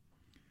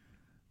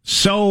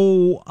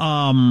 So,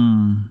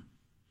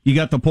 you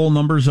got the poll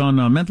numbers on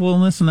mental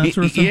illness and that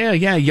sort of stuff?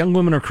 Yeah. Young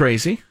women are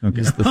crazy.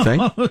 Okay. Is the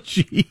thing. Oh,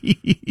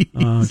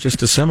 jeez. Just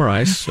to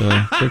summarize.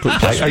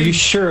 Are you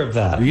sure of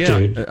that,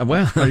 dude?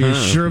 Are you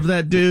sure of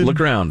that, dude? Look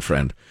around,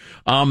 friend.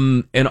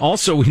 And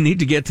also, we need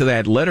to get to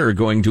that letter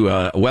going to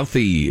a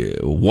wealthy,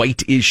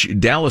 white-ish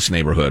Dallas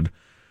neighborhood,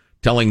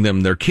 telling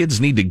them their kids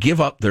need to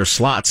give up their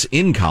slots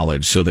in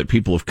college so that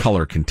people of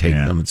color can take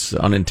them. It's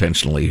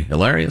unintentionally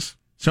hilarious.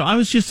 So I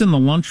was just in the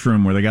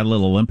lunchroom where they got a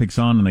little Olympics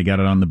on, and they got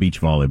it on the beach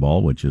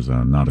volleyball, which is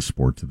not a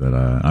sport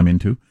that I'm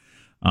into.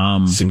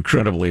 It's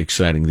incredibly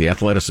exciting. The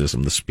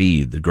athleticism, the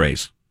speed, the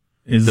grace,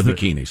 the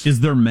bikinis. Is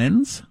there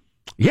men's?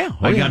 Yeah.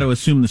 I got to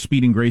assume the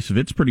speed and grace of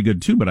it's pretty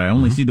good, too, but I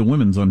only see the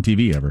women's on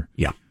TV ever.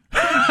 Yeah.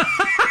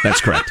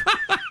 That's correct.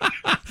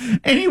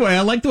 Anyway,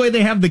 I like the way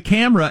they have the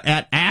camera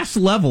at ass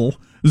level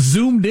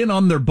zoomed in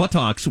on their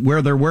buttocks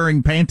where they're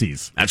wearing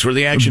panties. That's where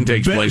the action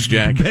takes place,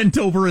 Jack. Bent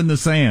over in the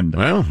sand.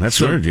 Well,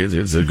 that's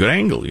it's a good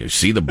angle. You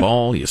see the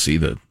ball, you see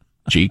the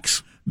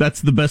cheeks.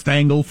 That's the best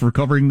angle for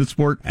covering the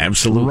sport.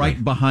 Absolutely.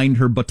 Right behind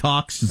her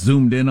buttocks,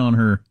 zoomed in on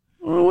her.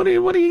 Well, what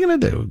are you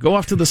going to do? Go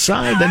off to the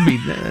side? That'd be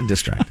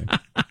distracting.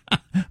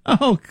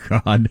 Oh,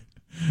 God.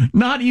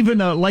 Not even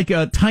like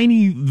a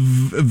tiny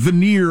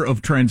veneer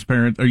of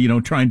transparent,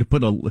 or, trying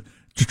to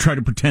try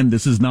to pretend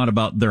this is not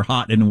about they're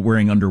hot and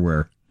wearing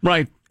underwear.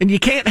 Right. And you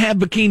can't have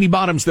bikini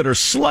bottoms that are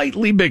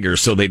slightly bigger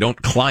so they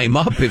don't climb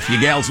up, if you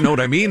gals know what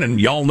I mean, and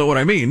y'all know what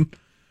I mean.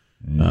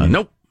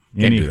 Nope.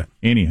 Can't do that.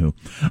 Anywho.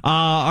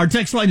 Our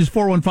text line is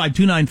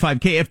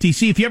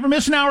 415-295-KFTC. If you ever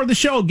miss an hour of the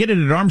show, get it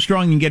at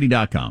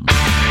ArmstrongandGetty.com.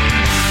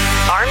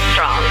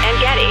 Armstrong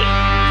and Getty.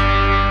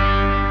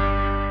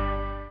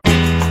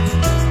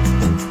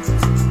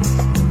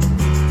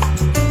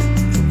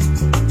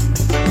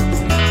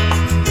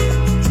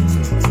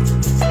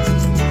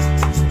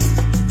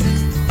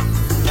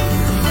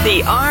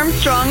 The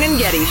Armstrong and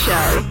Getty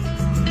Show.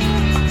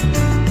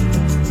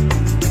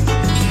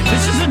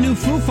 This is a new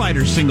Foo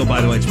Fighters single,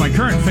 by the way. It's my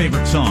current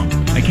favorite song.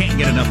 I can't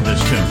get enough of this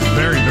tune.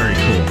 Very, very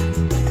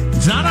cool.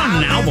 It's not on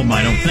an album,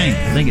 I don't think.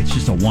 I think it's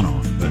just a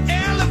one-off. But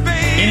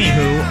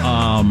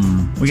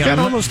anywho, we got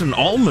almost an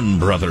Allman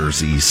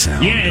Brothers-y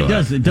sound. Yeah, it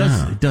does. It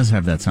does. Yeah. It does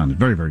have that sound. It's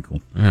very, very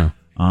cool. Yeah.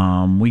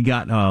 We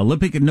got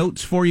Olympic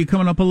notes for you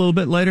coming up a little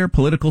bit later.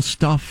 Political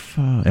stuff,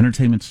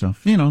 entertainment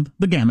stuff. You know,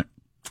 the gamut.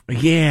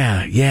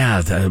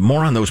 Yeah.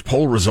 More on those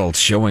poll results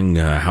showing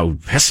how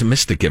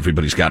pessimistic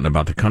everybody's gotten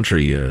about the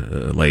country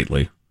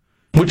lately.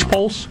 Which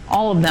polls?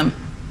 All of them.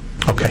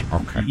 Okay.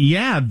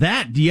 Yeah,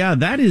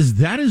 that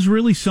is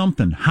really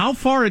something. How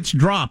far it's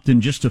dropped in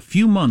just a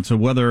few months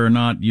of whether or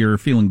not you're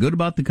feeling good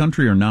about the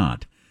country or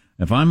not.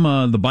 If I'm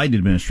the Biden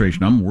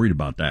administration, I'm worried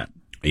about that.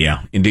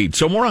 Yeah, indeed.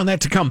 So more on that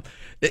to come.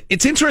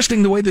 It's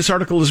interesting the way this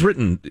article is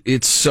written.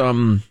 It's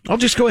I'll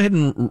just go ahead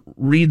and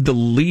read the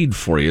lead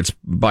for you. It's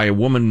by a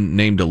woman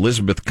named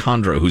Elizabeth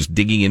Condra, who's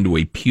digging into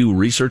a Pew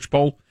Research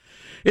poll.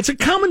 It's a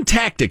common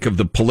tactic of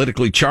the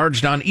politically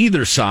charged on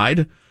either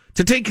side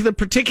to take the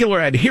particular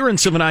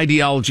adherents of an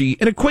ideology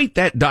and equate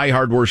that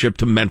diehard worship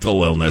to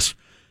mental illness.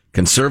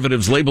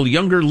 Conservatives label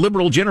younger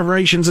liberal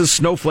generations as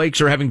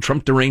snowflakes or having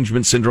Trump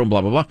derangement syndrome, blah,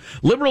 blah, blah.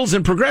 Liberals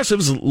and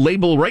progressives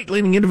label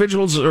right-leaning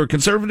individuals or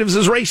conservatives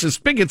as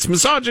racists, bigots,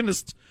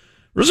 misogynists.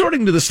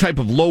 Resorting to this type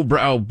of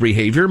lowbrow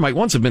behavior might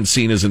once have been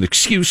seen as an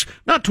excuse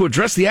not to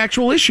address the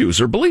actual issues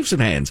or beliefs at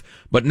hand.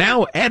 But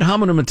now ad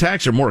hominem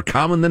attacks are more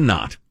common than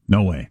not.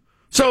 No way.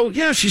 So,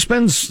 yeah, she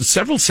spends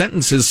several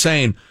sentences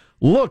saying,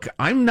 look,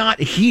 I'm not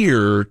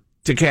here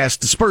to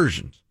cast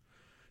aspersions.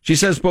 She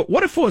says, but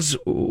what if was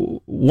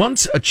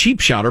once a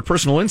cheap shot or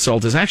personal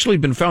insult has actually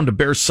been found to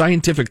bear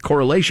scientific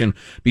correlation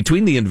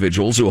between the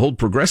individuals who hold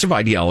progressive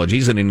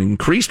ideologies and an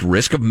increased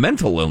risk of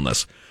mental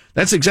illness?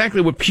 That's exactly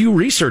what Pew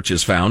Research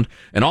has found.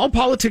 And all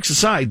politics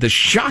aside, the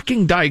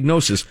shocking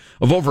diagnosis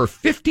of over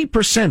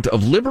 50%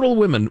 of liberal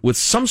women with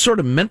some sort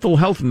of mental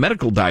health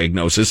medical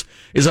diagnosis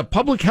is a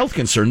public health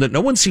concern that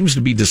no one seems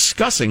to be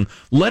discussing,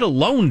 let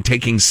alone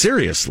taking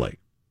seriously.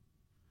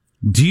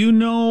 Do you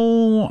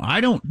know,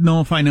 I don't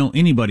know if I know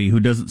anybody who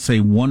doesn't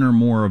say one or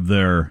more of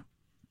their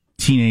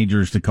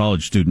teenagers to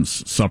college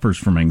students suffers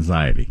from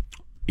anxiety.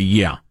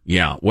 Yeah.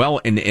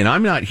 Well, and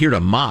I'm not here to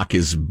mock,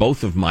 as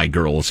both of my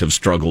girls have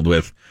struggled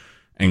with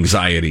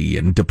anxiety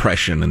and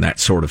depression and that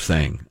sort of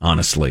thing,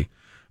 honestly,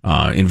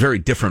 in very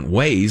different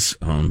ways.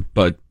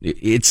 But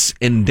it's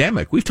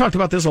endemic. We've talked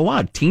about this a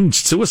lot. Teen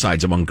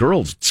suicides among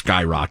girls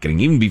skyrocketing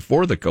even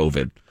before the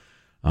COVID.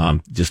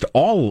 Just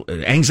all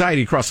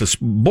anxiety across the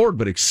board,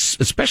 but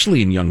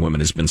especially in young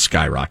women has been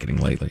skyrocketing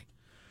lately.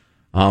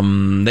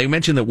 They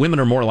mentioned that women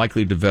are more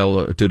likely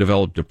to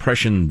develop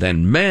depression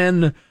than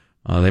men.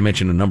 They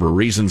mentioned a number of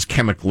reasons,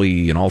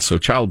 chemically and also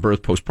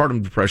childbirth,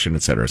 postpartum depression,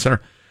 et cetera, et cetera.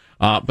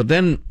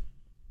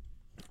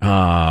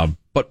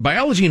 But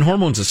biology and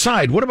hormones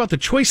aside, what about the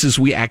choices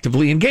we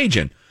actively engage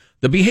in?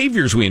 The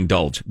behaviors we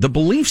indulge, the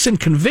beliefs and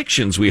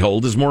convictions we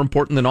hold is more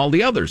important than all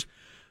the others.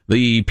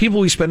 The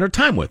people we spend our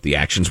time with, the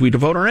actions we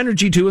devote our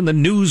energy to, and the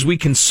news we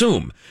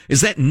consume.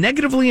 Is that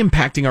negatively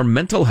impacting our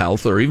mental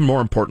health, or even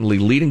more importantly,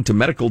 leading to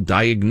medical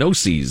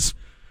diagnoses?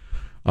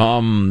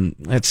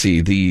 Let's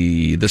see.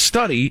 The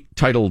study,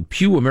 titled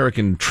Pew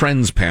American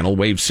Trends Panel,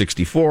 Wave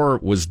 64,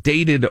 was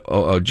dated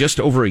just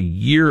over a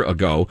year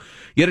ago.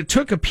 Yet it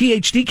took a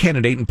PhD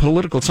candidate in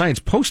political science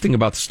posting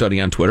about the study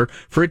on Twitter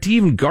for it to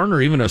even garner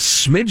even a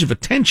smidge of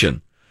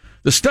attention.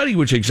 The study,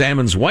 which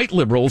examines white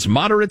liberals,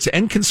 moderates,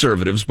 and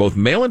conservatives, both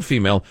male and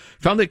female,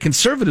 found that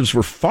conservatives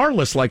were far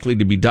less likely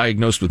to be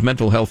diagnosed with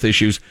mental health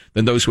issues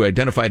than those who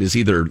identified as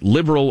either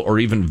liberal or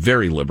even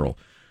very liberal.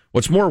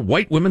 What's more,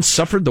 white women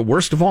suffered the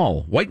worst of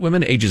all. White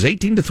women ages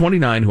 18 to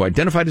 29 who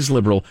identified as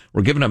liberal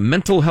were given a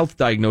mental health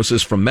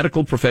diagnosis from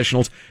medical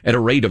professionals at a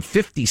rate of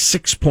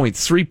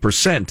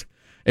 56.3%,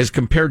 as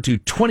compared to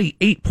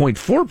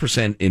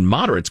 28.4% in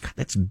moderates. God,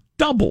 that's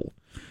double.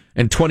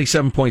 And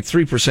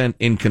 27.3%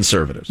 in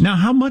conservatives. Now,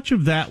 how much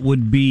of that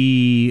would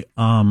be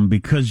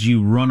because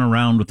you run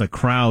around with a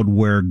crowd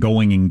where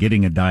going and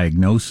getting a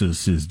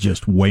diagnosis is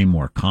just way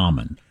more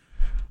common?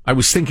 I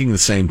was thinking the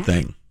same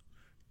thing.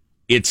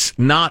 It's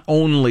not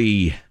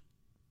only,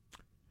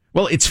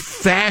 well, it's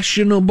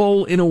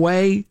fashionable in a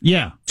way.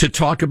 Yeah. To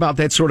talk about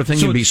that sort of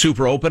thing and be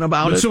super open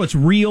about it. So it's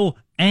real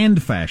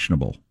and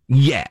fashionable.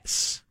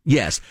 Yes.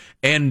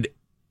 And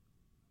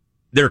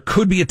there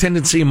could be a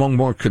tendency among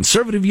more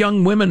conservative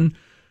young women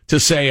to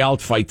say, "I'll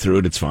fight through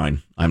it. It's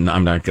fine. I'm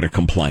not going to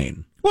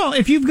complain." Well,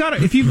 if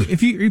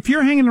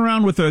you're hanging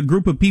around with a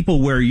group of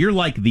people where you're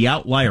like the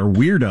outlier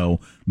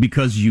weirdo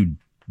because you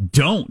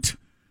don't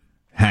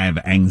have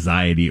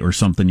anxiety or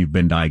something you've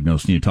been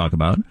diagnosed and you talk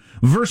about,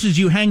 versus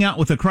you hang out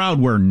with a crowd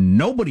where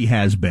nobody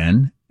has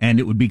been, and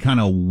it would be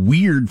kind of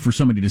weird for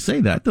somebody to say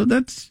that.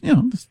 That's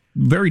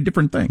very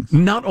different things.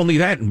 Not only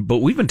that, but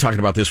we've been talking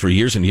about this for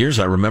years and years.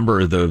 I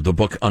remember the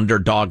book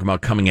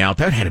Underdogma coming out.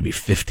 That had to be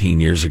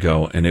 15 years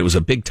ago, and it was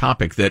a big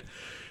topic that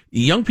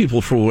young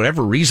people, for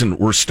whatever reason,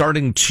 were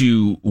starting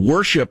to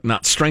worship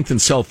not strength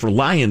and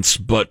self-reliance,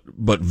 but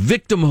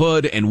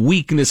victimhood and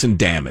weakness and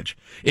damage.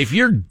 If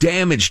you're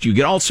damaged, you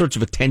get all sorts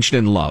of attention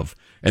and love.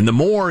 And the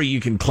more you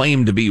can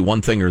claim to be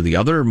one thing or the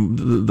other,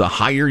 the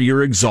higher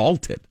you're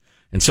exalted.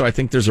 And so I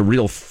think there's a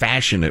real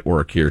fashion at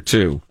work here,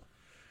 too.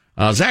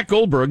 Zach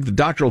Goldberg, the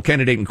doctoral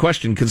candidate in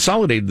question,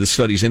 consolidated the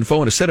study's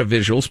info in a set of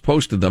visuals,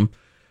 posted them.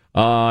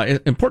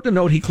 Important to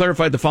note, he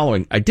clarified the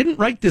following. I didn't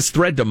write this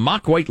thread to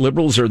mock white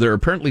liberals or their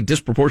apparently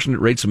disproportionate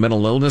rates of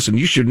mental illness, and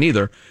you shouldn't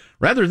either.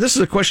 Rather, this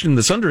is a question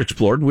that's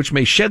underexplored, which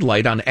may shed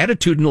light on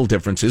attitudinal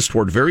differences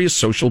toward various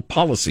social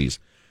policies.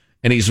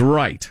 And he's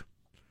right.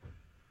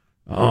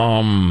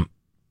 I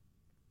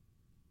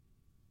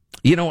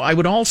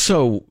would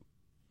also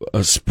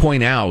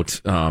point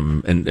out,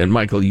 and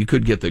Michael, you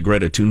could get the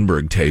Greta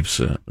Thunberg tapes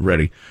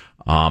ready,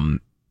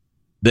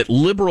 that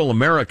liberal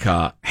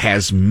America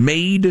has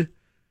made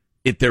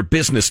it their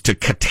business to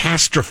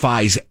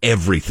catastrophize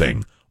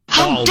everything.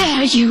 How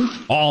dare you?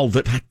 All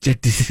that. I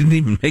didn't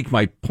even make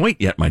my point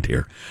yet, my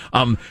dear.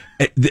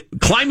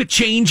 Climate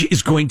change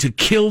is going to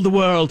kill the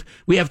world.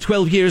 We have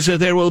 12 years, or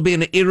there will be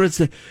an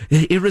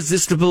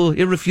irresistible,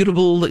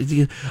 irrefutable,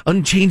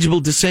 unchangeable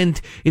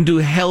descent into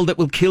hell that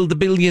will kill the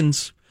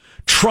billions.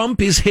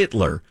 Trump is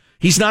Hitler.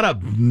 He's not a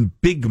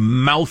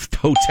big-mouthed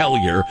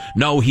hotelier.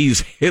 No,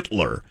 he's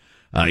Hitler.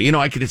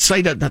 I could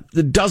cite a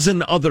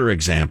dozen other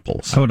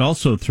examples. I would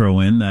also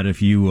throw in that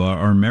if you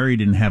are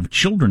married and have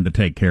children to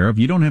take care of,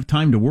 you don't have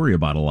time to worry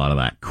about a lot of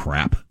that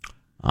crap.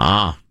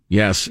 Ah,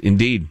 yes,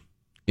 indeed.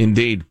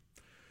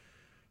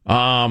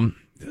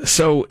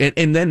 So,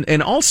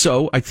 and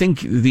also, I think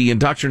the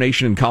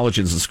indoctrination in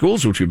colleges and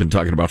schools, which we've been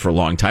talking about for a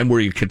long time,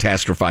 where you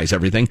catastrophize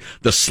everything,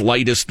 the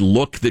slightest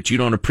look that you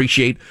don't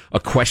appreciate, a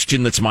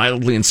question that's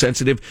mildly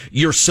insensitive,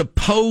 you're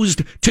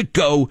supposed to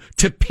go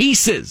to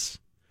pieces.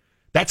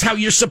 That's how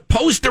you're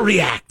supposed to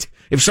react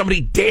if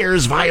somebody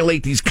dares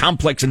violate these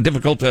complex and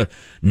difficult to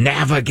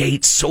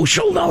navigate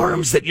social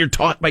norms that you're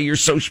taught by your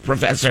social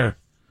professor.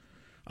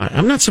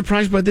 I'm not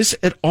surprised by this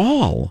at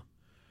all.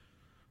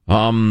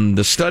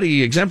 The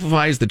study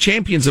exemplifies the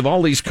champions of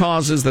all these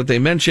causes that they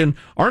mention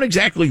aren't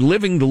exactly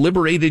living the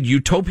liberated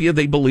utopia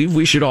they believe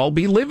we should all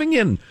be living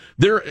in.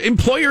 Their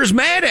employer's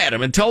mad at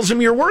them and tells them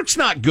your work's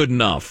not good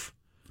enough.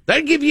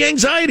 That'd give you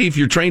anxiety if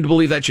you're trained to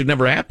believe that should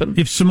never happen.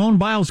 If Simone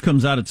Biles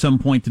comes out at some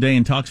point today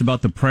and talks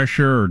about the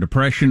pressure or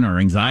depression or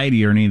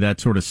anxiety or any of that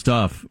sort of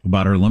stuff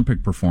about her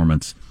Olympic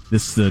performance,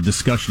 this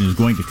discussion is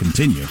going to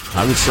continue.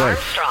 I would say.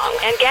 Armstrong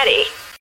and Getty.